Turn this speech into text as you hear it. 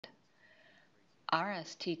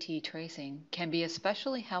RSTT tracing can be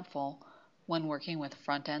especially helpful when working with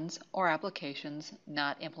front ends or applications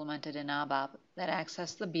not implemented in ABAP that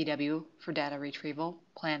access the BW for data retrieval,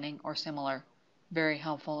 planning, or similar. Very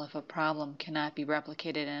helpful if a problem cannot be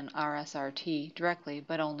replicated in RSRT directly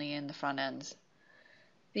but only in the front ends.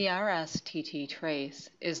 The RSTT trace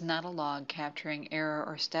is not a log capturing error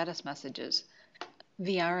or status messages.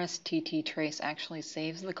 The RSTT trace actually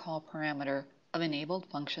saves the call parameter of enabled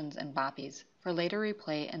functions and BAPIs for later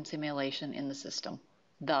replay and simulation in the system.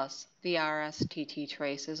 Thus, the RSTT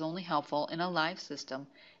trace is only helpful in a live system,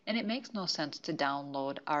 and it makes no sense to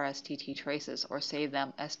download RSTT traces or save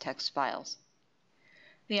them as text files.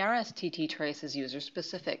 The RSTT trace is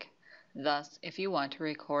user-specific. Thus, if you want to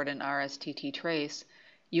record an RSTT trace,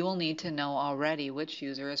 you will need to know already which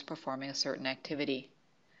user is performing a certain activity.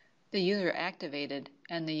 The user activated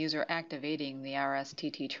and the user activating the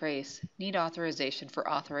RSTT trace need authorization for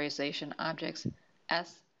authorization objects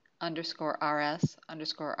S_RS_RSTT.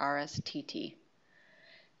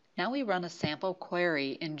 Now we run a sample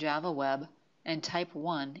query in Java Web and type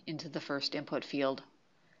 1 into the first input field.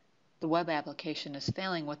 The web application is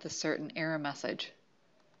failing with a certain error message.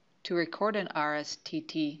 To record an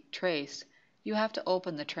RSTT trace, you have to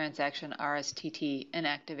open the transaction RSTT and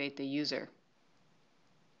activate the user.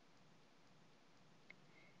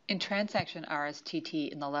 In Transaction RSTT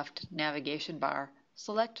in the left navigation bar,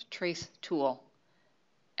 select Trace Tool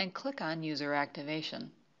and click on User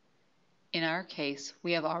Activation. In our case,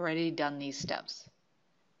 we have already done these steps.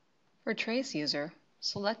 For Trace User,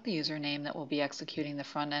 select the username that will be executing the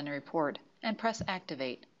front-end report and press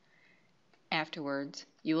Activate. Afterwards,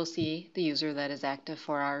 you will see the user that is active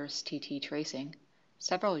for RSTT tracing.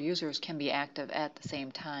 Several users can be active at the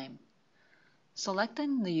same time.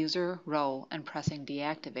 Selecting the user row and pressing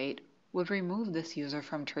Deactivate would remove this user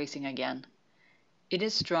from tracing again. It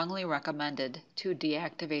is strongly recommended to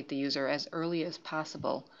deactivate the user as early as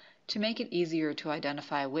possible to make it easier to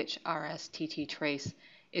identify which RSTT trace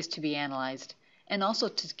is to be analyzed, and also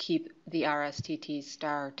to keep the RSTT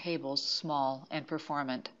star tables small and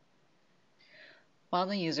performant. While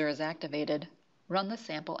the user is activated, run the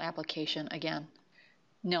sample application again.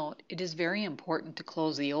 Note, it is very important to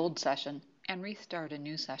close the old session and restart a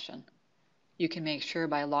new session. You can make sure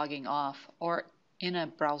by logging off or in a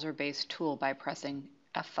browser-based tool by pressing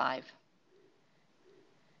F5.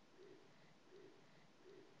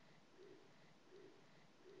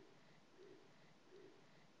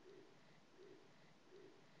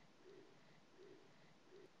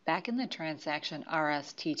 Back in the transaction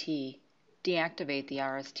RSTT, deactivate the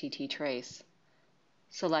RSTT trace.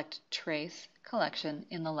 Select Trace Collection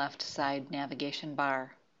in the left side navigation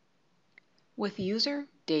bar. With user,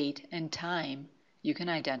 date, and time, you can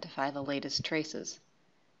identify the latest traces.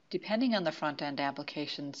 Depending on the front-end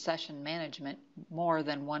application's session management, more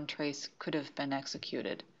than one trace could have been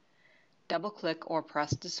executed. Double-click or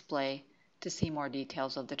press Display to see more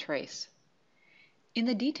details of the trace. In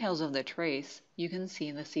the details of the trace, you can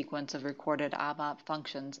see the sequence of recorded ABAP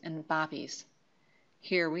functions and BAPIs.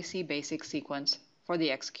 Here we see basic sequence for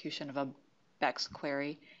the execution of a BEX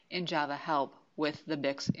query in Java Help with the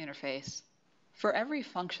BIX interface. For every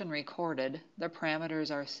function recorded, the parameters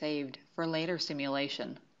are saved for later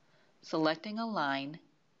simulation. Selecting a line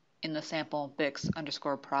in the sample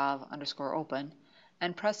bix_prov_open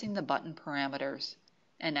and pressing the button Parameters,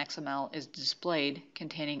 an XML is displayed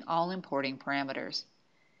containing all importing parameters.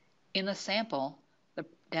 In the sample, the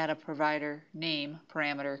data provider name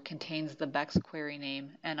parameter contains the BEX query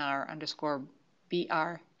name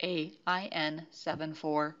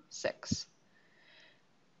nr_BRAIN746.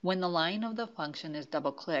 When the line of the function is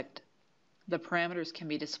double-clicked, the parameters can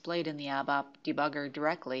be displayed in the ABAP debugger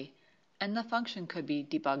directly, and the function could be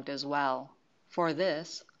debugged as well. For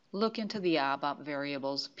this, look into the ABAP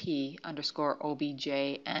variables p_objnm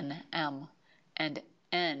and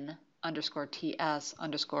n_ts_parmbind.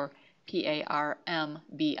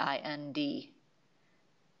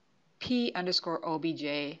 p_objnm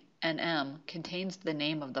contains the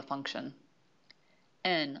name of the function.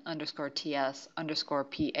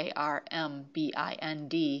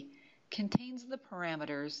 n_ts_parmbind contains the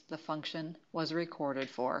parameters the function was recorded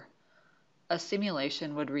for. A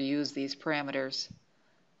simulation would reuse these parameters.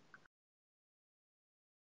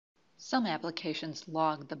 Some applications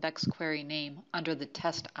log the BEX query name under the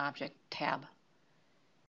Test Object tab.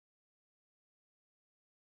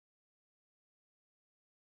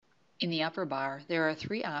 In the upper bar, there are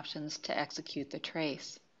three options to execute the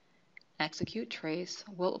trace. Execute Trace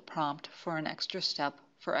will prompt for an extra step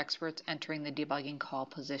for experts entering the debugging call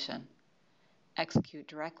position. Execute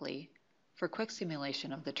Directly for quick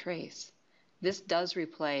simulation of the trace. This does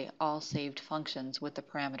replay all saved functions with the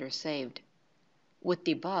parameters saved. With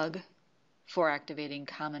debug, for activating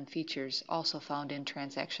common features also found in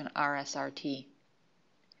transaction RSRT.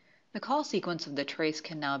 The call sequence of the trace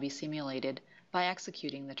can now be simulated by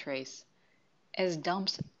executing the trace. As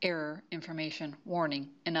dumps, error, information,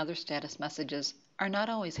 warning, and other status messages are not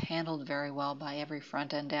always handled very well by every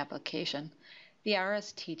front-end application, the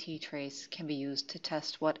RSTT trace can be used to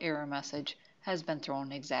test what error message has been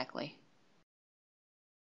thrown exactly.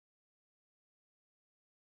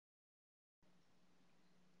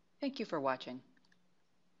 Thank you for watching.